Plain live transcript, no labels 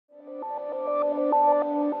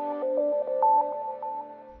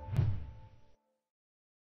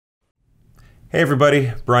Hey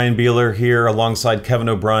everybody, Brian Beeler here alongside Kevin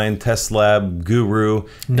O'Brien, Test Lab Guru,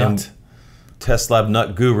 Test Lab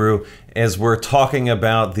Nut Guru, as we're talking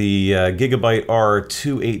about the GIGABYTE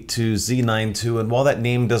R282-Z92. And while that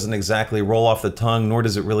name doesn't exactly roll off the tongue, nor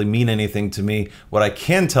does it really mean anything to me, what I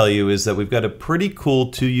can tell you is that we've got a pretty cool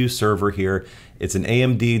 2U server here. It's an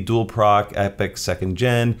AMD Dual-Procssor EPYC 2nd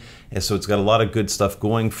Gen, and so it's got a lot of good stuff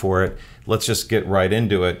going for it. Let's just get right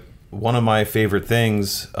into it. One of my favorite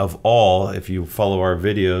things of all, if you follow our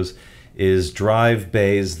videos, is drive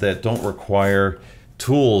bays that don't require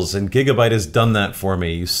tools, and GIGABYTE has done that for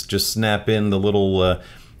me. You just snap in the little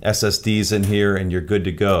SSDs in here and you're good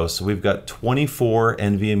to go. So we've got 24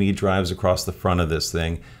 NVMe drives across the front of this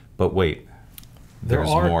thing, but wait, there's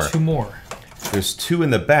more. There are two more. There's two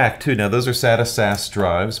in the back too. Now those are SATA SAS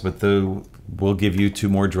drives, but we'll give you two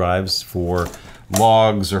more drives for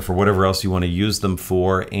logs or for whatever else you want to use them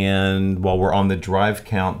for. And while we're on the drive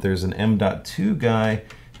count, there's an M.2 guy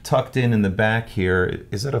tucked in the back here.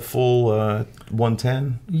 Is that a full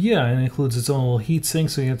 110? Yeah, and it includes its own little heat sink,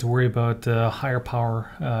 so you have to worry about higher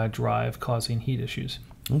power drive causing heat issues.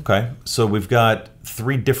 Okay, so we've got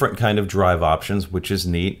three different kind of drive options, which is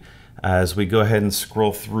neat. As we go ahead and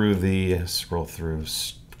stroll through the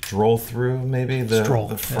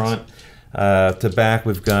front, yes. To back,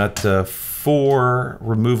 we've got 4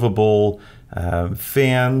 removable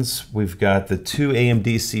fans. We've got the 2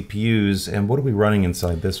 AMD CPUs, and what are we running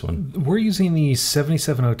inside this one? We're using the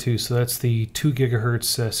 7702, so that's the 2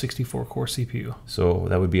 gigahertz 64 core CPU. So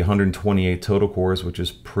that would be 128 total cores, which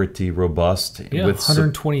is pretty robust. Yeah, with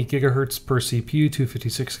 120 gigahertz per CPU,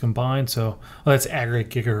 256 combined. So well, that's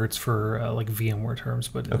aggregate gigahertz for like VMware terms,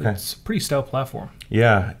 but it's a pretty stout platform.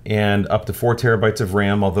 Yeah, and up to 4 terabytes of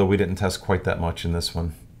RAM, although we didn't test quite that much in this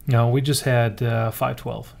one. No, we just had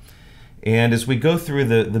 512. And as we go through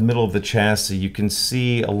the middle of the chassis, you can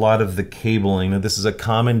see a lot of the cabling. Now, this is a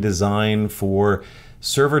common design for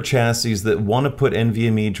server chassis that want to put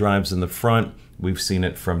NVMe drives in the front. We've seen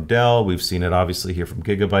it from Dell. We've seen it obviously here from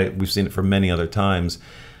GIGABYTE. We've seen it from many other times.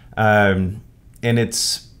 And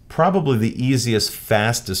it's probably the easiest,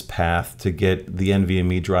 fastest path to get the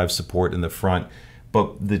NVMe drive support in the front.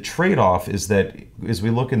 But the trade-off is that as we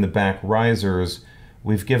look in the back risers,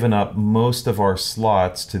 we've given up most of our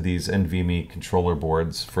slots to these NVMe controller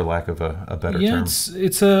boards, for lack of a better term.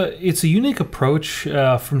 It's a unique approach.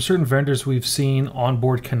 From certain vendors, we've seen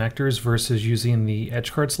onboard connectors versus using the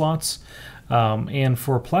edge card slots. And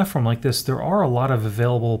for a platform like this, there are a lot of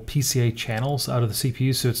available PCIe channels out of the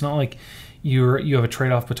CPU, so it's not like you have a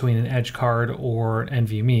trade-off between an edge card or an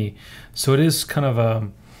NVMe. So it is kind of a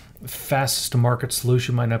fastest to market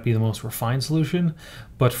solution. Might not be the most refined solution,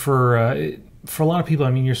 but for a lot of people,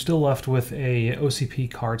 I mean, you're still left with a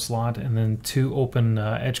OCP card slot and then 2 open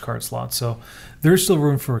edge card slots. So there's still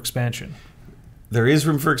room for expansion. There is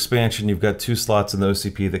room for expansion. You've got 2 slots in the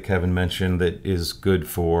OCP that Kevin mentioned that is good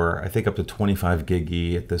for, I think, up to 25 gig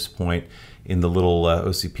E at this point in the little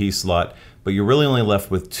OCP slot. But you're really only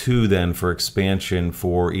left with 2 then for expansion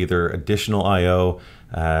for either additional I/O,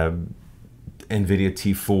 NVIDIA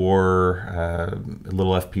T4, a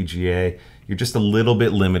little FPGA. You're just a little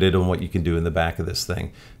bit limited on what you can do in the back of this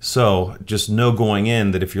thing. So just know going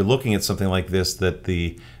in that if you're looking at something like this, that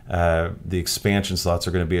the expansion slots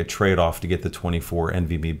are going to be a trade-off to get the 24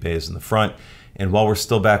 NVMe bays in the front. And while we're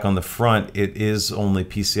still back on the front, it is only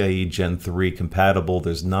PCIe Gen3 compatible.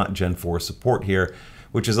 There's not Gen4 support here,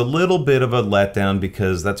 which is a little bit of a letdown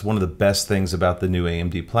because that's one of the best things about the new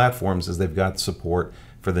AMD platforms is they've got support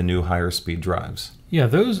for the new higher speed drives. Yeah,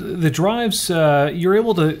 the drives, you're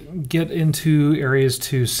able to get into areas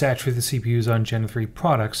to saturate the CPUs on Gen 3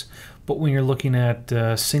 products, but when you're looking at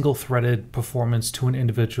single-threaded performance to an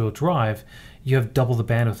individual drive, you have double the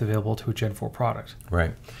bandwidth available to a Gen 4 product.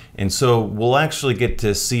 Right. And so we'll actually get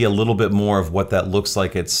to see a little bit more of what that looks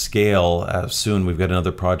like at scale soon. We've got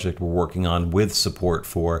another project we're working on with support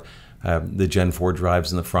for the Gen 4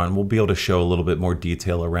 drives in the front. We'll be able to show a little bit more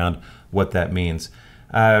detail around what that means.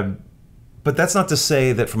 But that's not to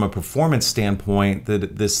say that from a performance standpoint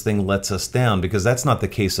that this thing lets us down, because that's not the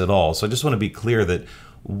case at all. So I just want to be clear that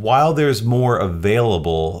while there's more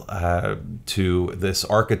available to this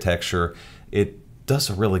architecture, it does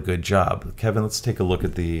a really good job. Kevin, let's take a look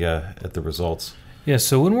at the results. Yeah,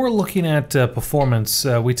 so when we're looking at performance,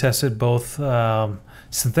 we tested both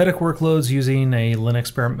synthetic workloads using a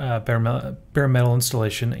Linux bare metal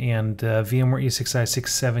installation and VMware E6i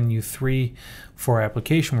 67U3 for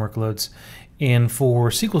application workloads. And for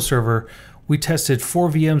SQL Server, we tested 4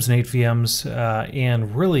 VMs and 8 VMs,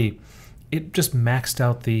 and really it just maxed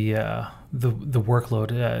out the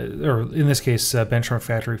workload, or in this case, Benchmark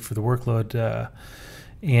Factory for the workload.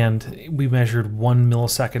 and we measured 1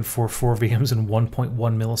 millisecond for 4 VMs and 1.1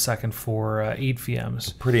 millisecond for 8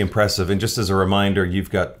 VMs. Pretty impressive. And just as a reminder,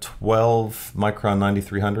 you've got 12 Micron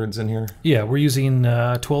 9300s in here? Yeah, we're using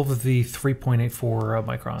 12 of the 3.84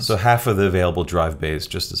 microns. So half of the available drive bays,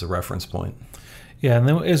 just as a reference point. Yeah, and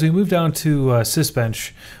then as we move down to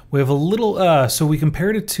Sysbench, we have a little, so we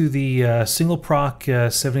compared it to the single proc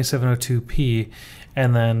 7702P,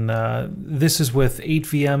 and then this is with 8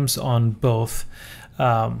 VMs on both.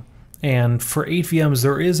 And for 8 VMs,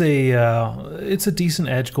 there is it's a decent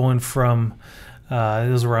edge going from,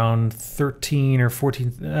 it was around 13 or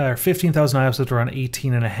 14, or 15,000 IOPS up to around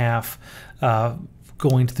 18 and a half,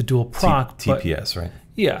 going to the dual proc. TPS, right?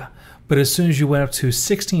 Yeah. But as soon as you went up to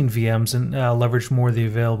 16 VMs and leveraged more of the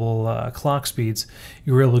available clock speeds,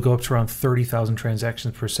 you were able to go up to around 30,000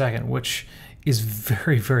 transactions per second, which is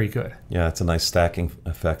very, very good. Yeah, it's a nice stacking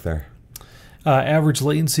effect there. Average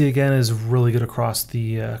latency, again, is really good across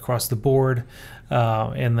the board.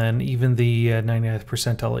 And then even the 99th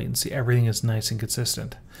percentile latency, everything is nice and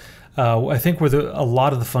consistent. I think where a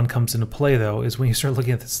lot of the fun comes into play, though, is when you start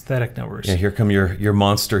looking at the aesthetic numbers. Yeah, here come your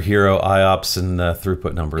monster hero IOPS and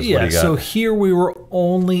throughput numbers. Yeah, what do you got? So here we were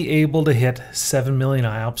only able to hit 7 million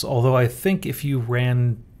IOPS, although I think if you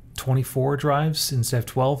ran 24 drives instead of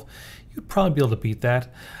 12, you'd probably be able to beat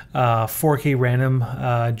that. 4K random,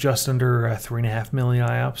 just under 3.5 million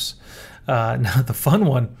IOPS. Now, the fun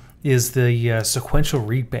one is the sequential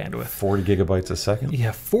read bandwidth. 40 gigabytes a second?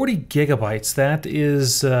 Yeah, 40 gigabytes. That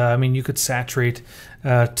is, I mean, you could saturate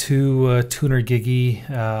 2 200 giggy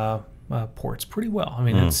ports pretty well. I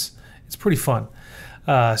mean, it's pretty fun.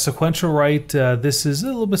 Sequential write, this is a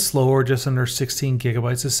little bit slower, just under 16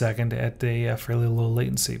 gigabytes a second at a fairly low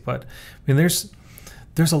latency. But, I mean,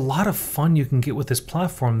 there's a lot of fun you can get with this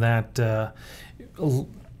platform that...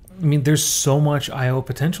 I mean, there's so much I/O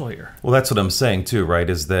potential here. Well, that's what I'm saying too, right?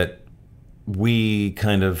 Is that we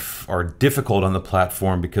kind of are difficult on the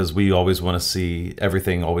platform because we always want to see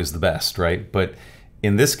everything always the best, right? But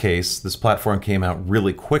in this case, this platform came out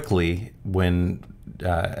really quickly when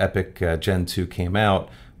EPYC Gen 2 came out,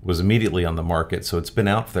 was immediately on the market. So it's been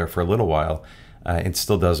out there for a little while. It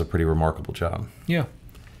still does a pretty remarkable job. Yeah.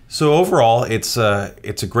 So overall, it's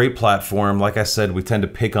a great platform. Like I said, we tend to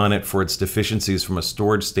pick on it for its deficiencies from a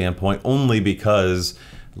storage standpoint, only because,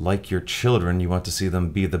 like your children, you want to see them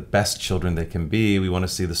be the best children they can be. We want to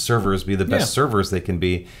see the servers be the best servers they can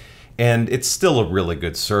be. And it's still a really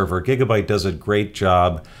good server. Gigabyte does a great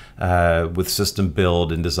job with system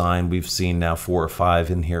build and design. We've seen now 4 or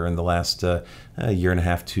 5 in here in the last year and a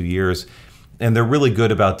half, 2 years. And they're really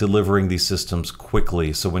good about delivering these systems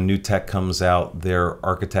quickly. So when new tech comes out, they're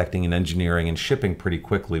architecting and engineering and shipping pretty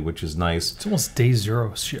quickly, which is nice. It's almost day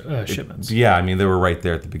zero shipments. Yeah, I mean, they were right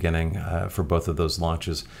there at the beginning for both of those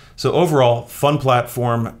launches. So overall, fun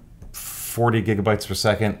platform, 40 gigabytes per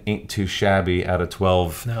second, ain't too shabby out of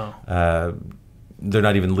 12. No. They're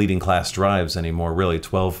not even leading class drives anymore, really.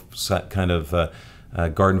 12 kind of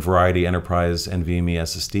garden variety enterprise NVMe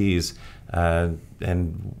SSDs.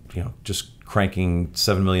 And you know, just cranking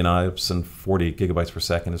 7 million IOPS and 40 gigabytes per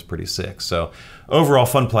second is pretty sick. So overall,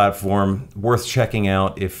 fun platform, worth checking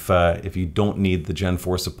out if you don't need the Gen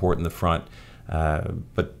 4 support in the front,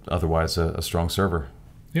 but otherwise a strong server.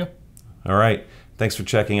 Yep. All right. Thanks for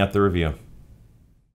checking out the review.